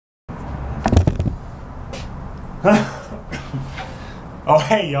Oh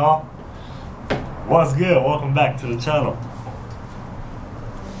hey y'all, what's good? Welcome back to the channel.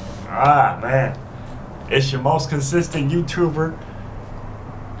 Man, it's your most consistent YouTuber,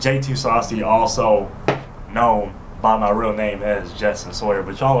 J2 Saucy, also known by my real name as Jesten Sawyer,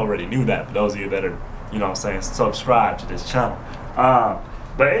 but y'all already knew that for those of you that are, you know what I'm saying, subscribed to this channel.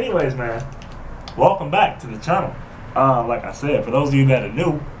 But anyways, man, welcome back to the channel. Like I said, for those of you that are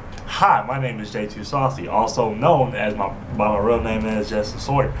new, hi, my name is J2 Saucy, also known as by my real name as Jesten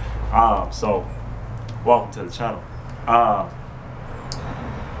Sawyer. So welcome to the channel.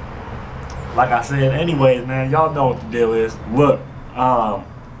 Like I said, anyways, man, y'all know what the deal is. Look,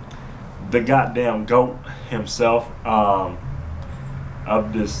 the goddamn GOAT himself, of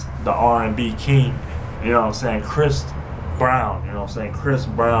the R&B king, you know what I'm saying, Chris Brown, you know what I'm saying, Chris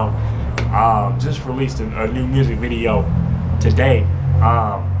Brown, just released a new music video today.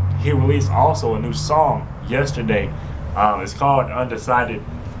 He released also a new song yesterday. It's called Undecided,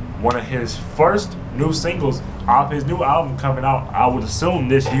 one of his first new singles off his new album coming out, I would assume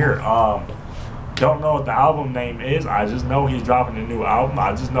this year. Don't know what the album name is. I just know he's dropping a new album.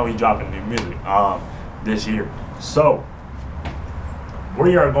 I just know he's dropping new music this year. So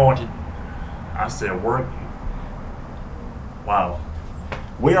we are going to,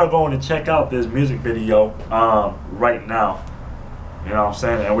 we are going to check out this music video right now. You know what I'm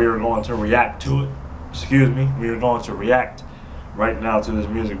saying? And we are going to react to it. Excuse me. We are going to react right now to this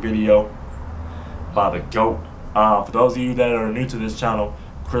music video by the GOAT. For those of you that are new to this channel,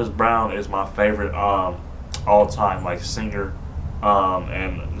 Chris Brown is my favorite all-time like singer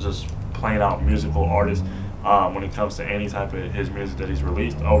and just plain out musical artist when it comes to any type of his music that he's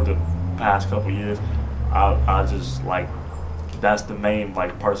released over the past couple years. I just like, that's the main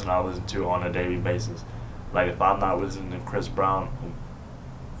like person I listen to on a daily basis. Like if I'm not listening to Chris Brown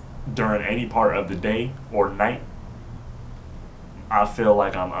during any part of the day or night, I feel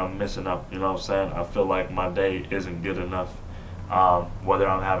like I'm missing up, you know what I'm saying? I feel like my day isn't good enough. Whether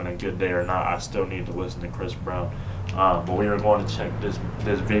I'm having a good day or not, I still need to listen to Chris Brown. But we are going to check this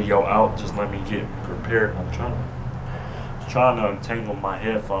video out. Just let me get prepared. I'm trying to untangle my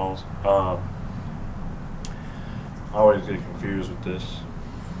headphones. I always get confused with this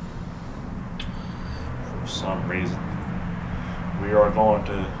for some reason. We are going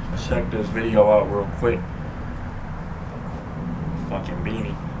to check this video out real quick. Fucking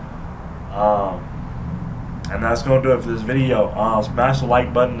beanie. And that's gonna do it for this video. Smash the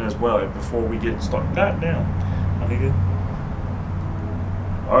like button as well before we get started. Goddamn, my nigga.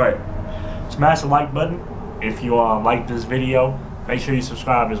 Alright, smash the like button if you like this video. Make sure you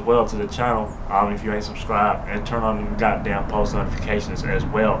subscribe as well to the channel if you ain't subscribed, and turn on the goddamn post notifications as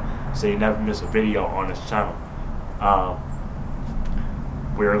well so you never miss a video on this channel.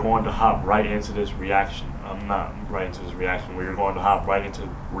 We're going to hop right into this reaction. Not right into this reaction. We're going to hop right into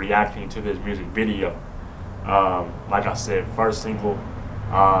reacting to this music video. Like I said, first single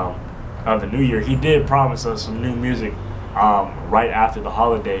of the new year. He did promise us some new music right after the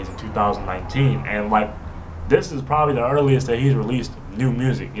holidays in 2019, and like this is probably the earliest that he's released new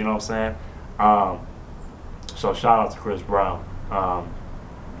music, you know what I'm saying? So shout out to Chris Brown.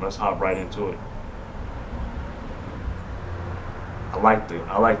 Let's hop right into it. I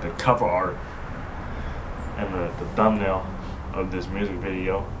like the cover art and the thumbnail of this music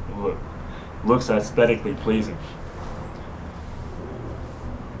video. Looks aesthetically pleasing.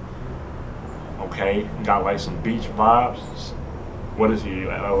 Okay, got like some beach vibes. What is he,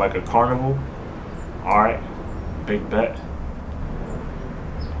 like a carnival? Alright, big bet.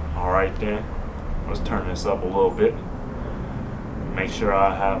 Alright then, let's turn this up a little bit. Make sure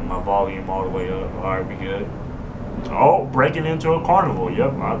I have my volume all the way up. Alright, we good. Oh, breaking into a carnival.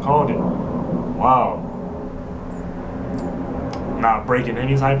 Yep, I called it. Wow. Not breaking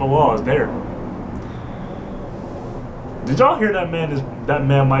any type of laws there. Did y'all hear that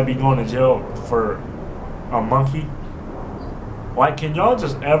man might be going to jail for a monkey? Like, can y'all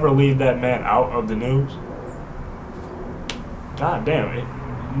just ever leave that man out of the news? God damn it.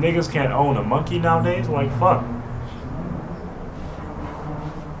 Niggas can't own a monkey nowadays? Like, fuck.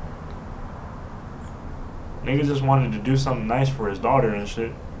 Nigga just wanted to do something nice for his daughter and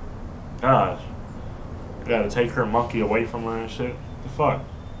shit. Gosh. Gotta take her monkey away from her and shit. The fuck?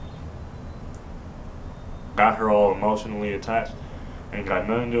 Got her all emotionally attached. Ain't got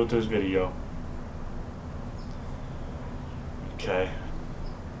nothing to do with this video. Okay.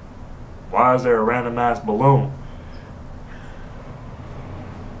 Why is there a random ass balloon?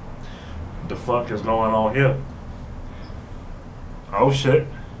 The fuck is going on here? Oh shit.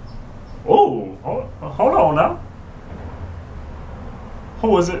 Ooh, hold on now.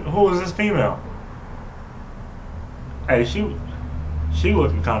 Who is it? Who is this female? Hey, she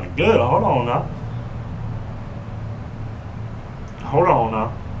looking kind of good. Hold on now. Hold on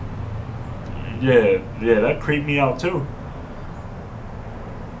now. Yeah, yeah, that creeped me out too.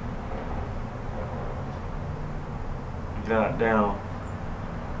 God damn.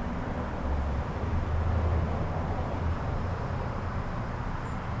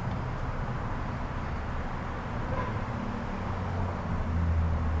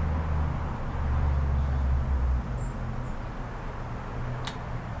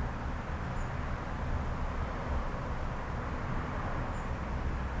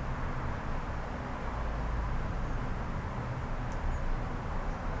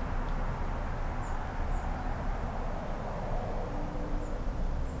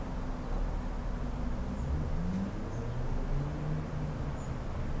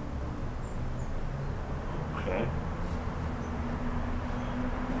 Okay.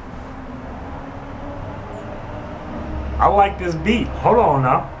 I like this beat. Hold on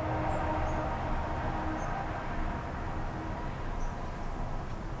now.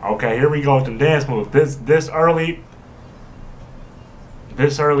 Okay, here we go with the dance moves. This early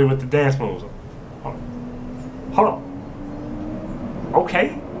with the dance moves. Hold on.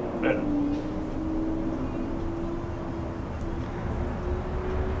 Okay.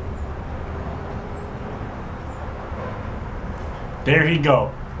 There he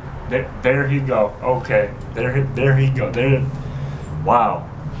go. There he go. Okay. There he go. There. Wow.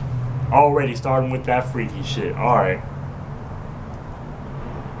 Already starting with that freaky shit. All right.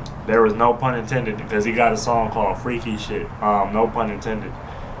 There was no pun intended because he got a song called Freaky Shit. No pun intended.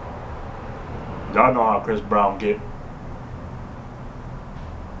 Y'all know how Chris Brown get.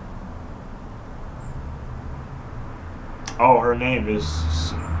 Oh, her name is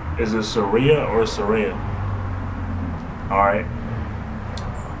it Saria or Saria? All right.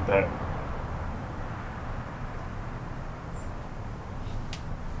 That.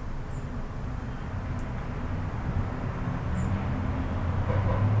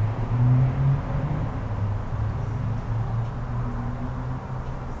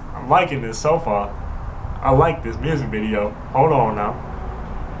 I'm liking this so far. I like this music video. Hold on now.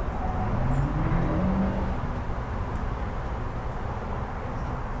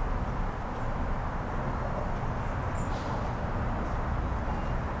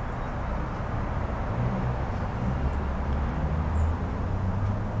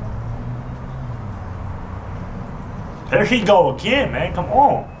 There he go again, man. Come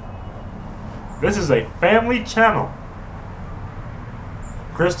on. This is a family channel.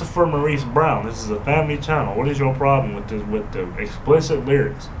 Christopher Maurice Brown. This is a family channel. What is your problem with this? With the explicit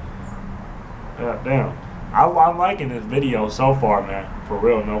lyrics? God damn. I'm liking this video so far, man. For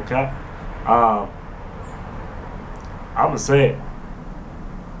real, no cap. I'ma say it.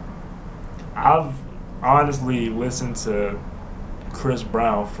 I've honestly listened to Chris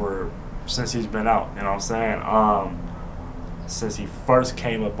Brown since he's been out. You know what I'm saying? Since he first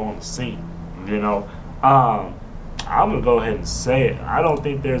came up on the scene. You know. I'm gonna go ahead and say it. I don't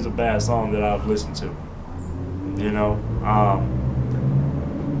think there's a bad song that I've listened to. You know,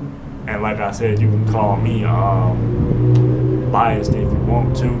 and like I said, you can call me biased if you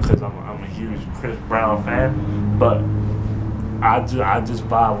want to, because I'm a huge Chris Brown fan. But I just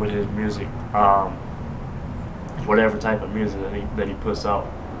vibe with his music, whatever type of music that he puts out.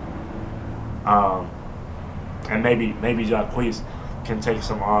 And maybe Jacquees can take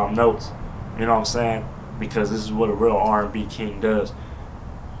some notes. You know what I'm saying? Because this is what a real R&B king does.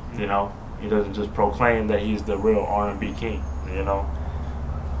 You know, he doesn't just proclaim that he's the real R&B king. You know,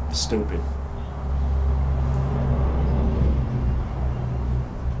 stupid.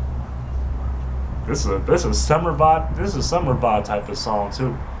 This is a summer vibe. This is a summer vibe type of song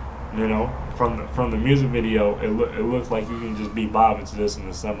too. You know, from the music video, it looks like you can just be vibing to this in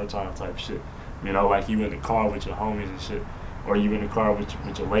the summertime type shit. You know, like you in the car with your homies and shit, or you in the car with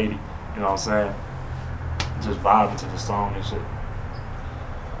your lady. You know what I'm saying? Just vibing to the song and shit.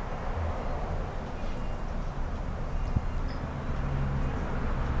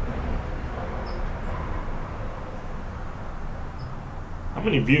 How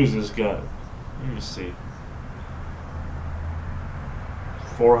many views this got? Let me see.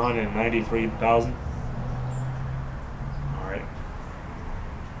 493,000. All right.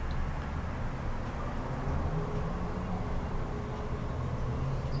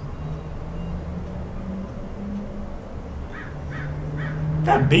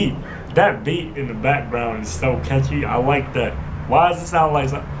 That beat in the background is so catchy. I like that. Why does it sound like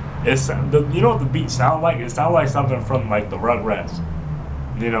something? You know what the beat sound like? It sounds like something from like the Rugrats.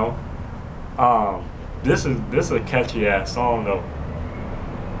 You know, this is a catchy ass song though.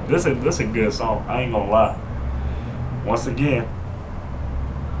 This is a good song. I ain't gonna lie. once again,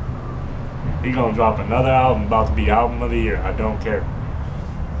 he gonna drop another album, about to be album of the year. I don't care.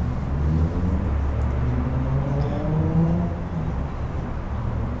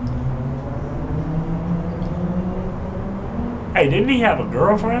 Hey, didn't he have a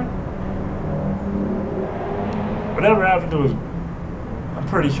girlfriend? Whatever happened to his... I'm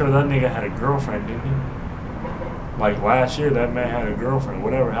pretty sure that nigga had a girlfriend, didn't he? Like last year, that man had a girlfriend.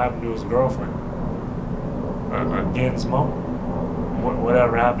 Whatever happened to his girlfriend? Again, Smoke?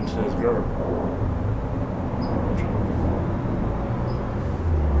 Whatever happened to his girl?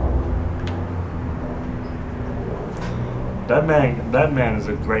 That man is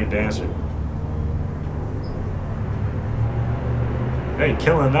a great dancer. They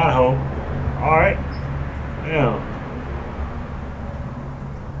killing that hoe. Alright. Yeah.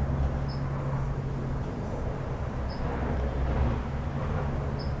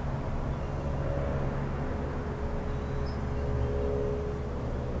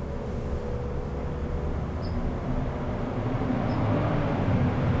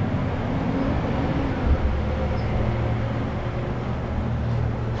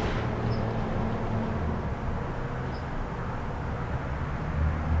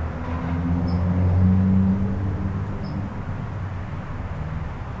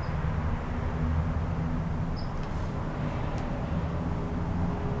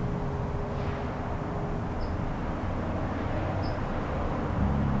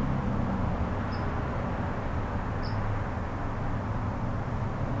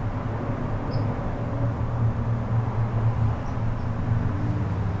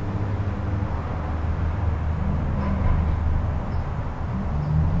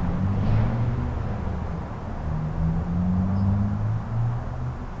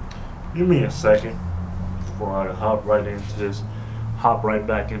 Give me a second before I hop right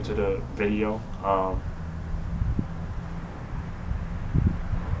back into the video. Alright.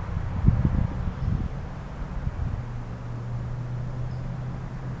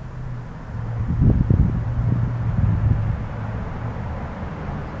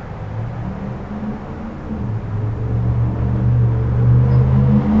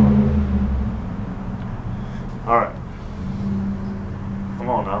 Come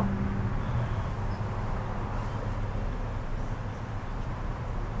on now.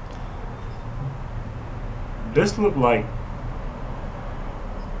 This looked like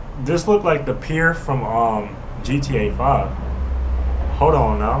the pier from GTA 5. Hold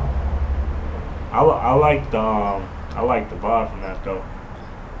on now. I like the vibe from that though.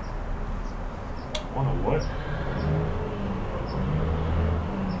 I wonder what.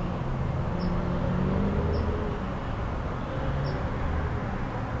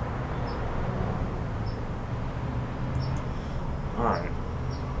 All right.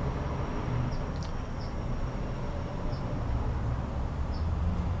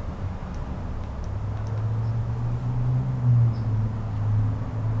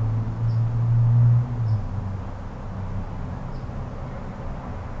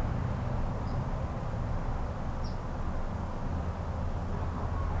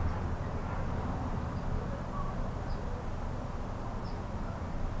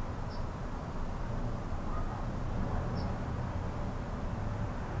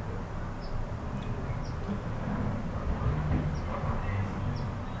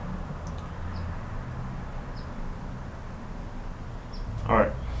 All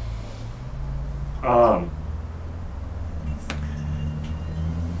right.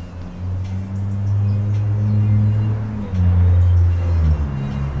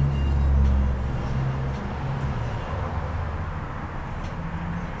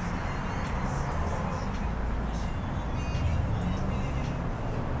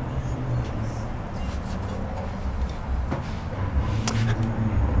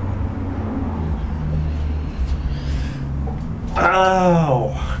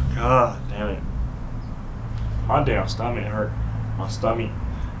 Oh, God damn it. My damn stomach hurt. My stomach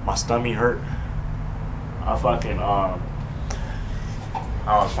hurt. I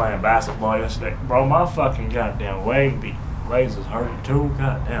was playing basketball yesterday. Bro, my fucking goddamn legs is hurting too.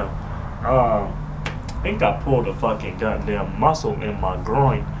 Goddamn. I think I pulled a fucking goddamn muscle in my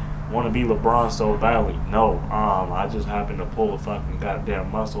groin. Want to be LeBron so badly. No, I just happened to pull a fucking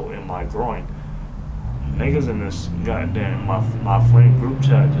goddamn muscle in my groin. Niggas in this goddamn my friend group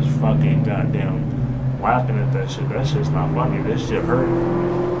chat just fucking goddamn laughing at that shit. That shit's not funny. This shit hurt.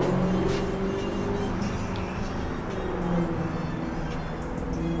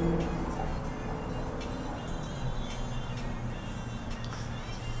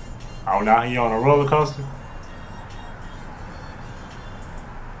 Oh, now he on a roller coaster?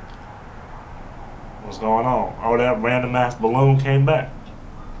 What's going on? Oh, that random ass balloon came back.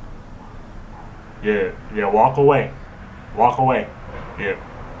 Yeah, walk away. Walk away. Yeah.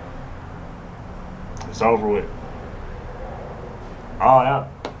 It's over with. Oh,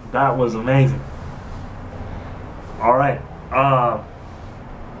 that was amazing. Alright.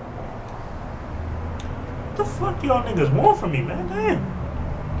 What the fuck y'all niggas want from me, man? Damn.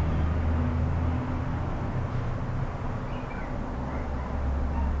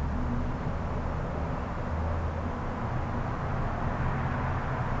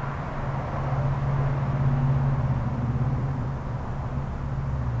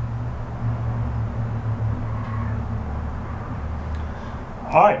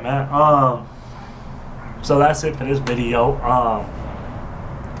 Alright, man. So that's it for this video.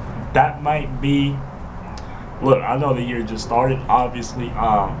 That might be, look, I know the year just started, obviously.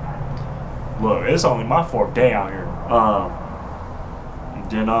 Look, it's only my 4th day out here.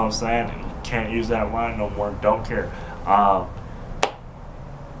 You know what I'm saying? You can't use that line no more. Don't care.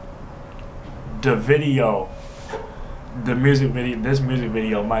 The video, this music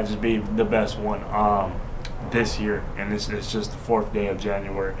video might just be the best one this year, and it's just the 4th day of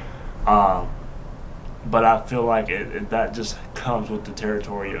January. But I feel like that just comes with the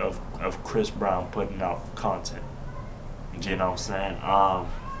territory of Chris Brown putting out content. You know what I'm saying?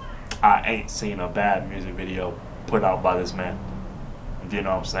 I ain't seen a bad music video put out by this man. You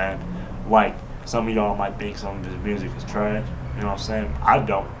know what I'm saying? Like, some of y'all might think some of his music is trash. You know what I'm saying? I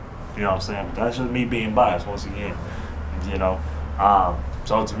don't. You know what I'm saying? But that's just me being biased once again. You know?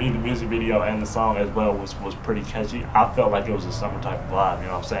 So to me, the music video and the song as well was pretty catchy. I felt like it was a summer type of vibe, you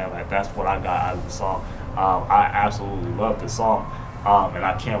know what I'm saying? Like, that's what I got out of the song. I absolutely love this song, and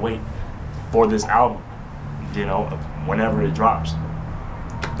I can't wait for this album, you know, whenever it drops.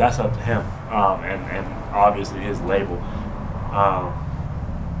 That's up to him, and obviously his label,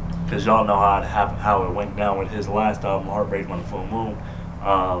 because y'all know how it went down with his last album, Heartbreak on the Full Moon.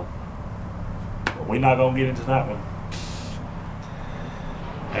 But we're not going to get into that one.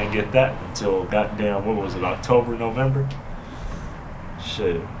 And get that until goddamn, what was it, October, November?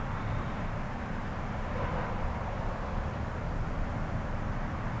 Shit.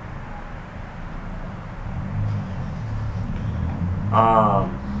 God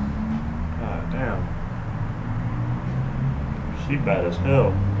damn. She bad as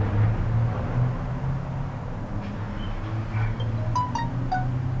hell.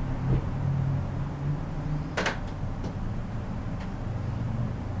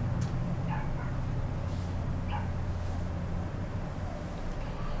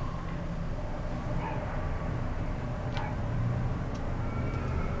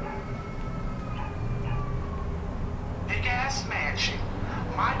 Mansion,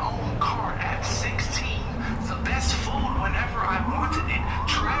 my own car at 16, the best food whenever I wanted it,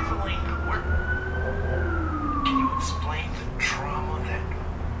 traveling, where... Can you explain the trauma that...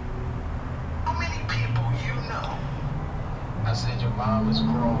 How many people you know? I said your mom is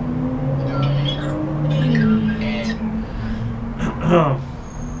grown, you know what I mean?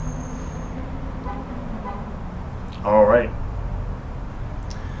 And... Alright.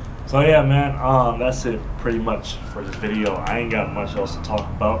 So yeah, man, that's it pretty much for this video. I ain't got much else to talk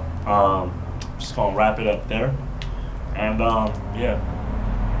about. Just gonna wrap it up there. And yeah,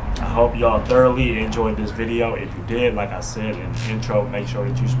 I hope y'all thoroughly enjoyed this video. If you did, like I said in the intro, make sure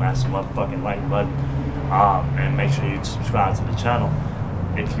that you smash the motherfucking like button, and make sure you subscribe to the channel.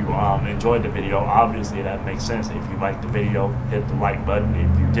 If you enjoyed the video, obviously that makes sense. If you liked the video, hit the like button.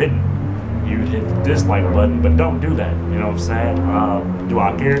 If you didn't, you'd hit the dislike button, but don't do that. You know what I'm saying? Do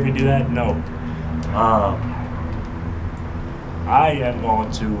I care if you do that? No. I am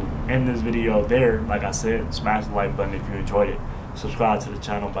going to end this video there. Like I said, smash the like button if you enjoyed it. Subscribe to the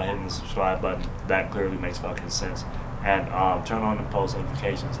channel by hitting the subscribe button. That clearly makes fucking sense. And turn on the post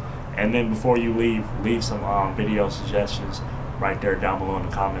notifications. And then before you leave some video suggestions right there down below in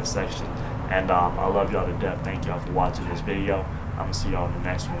the comment section. And I love y'all to death. Thank y'all for watching this video. I'm going to see y'all in the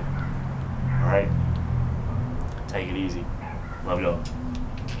next one. Alright? Take it easy. Love y'all.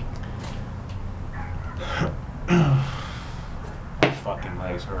 Fucking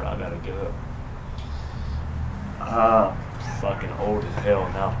legs hurt. I gotta get up. Fucking old as hell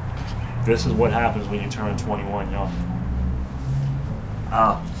now. This is what happens when you turn 21, y'all.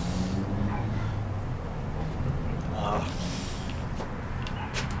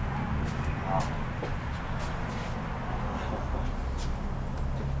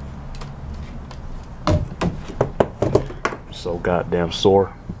 So goddamn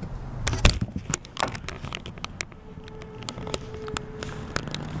sore.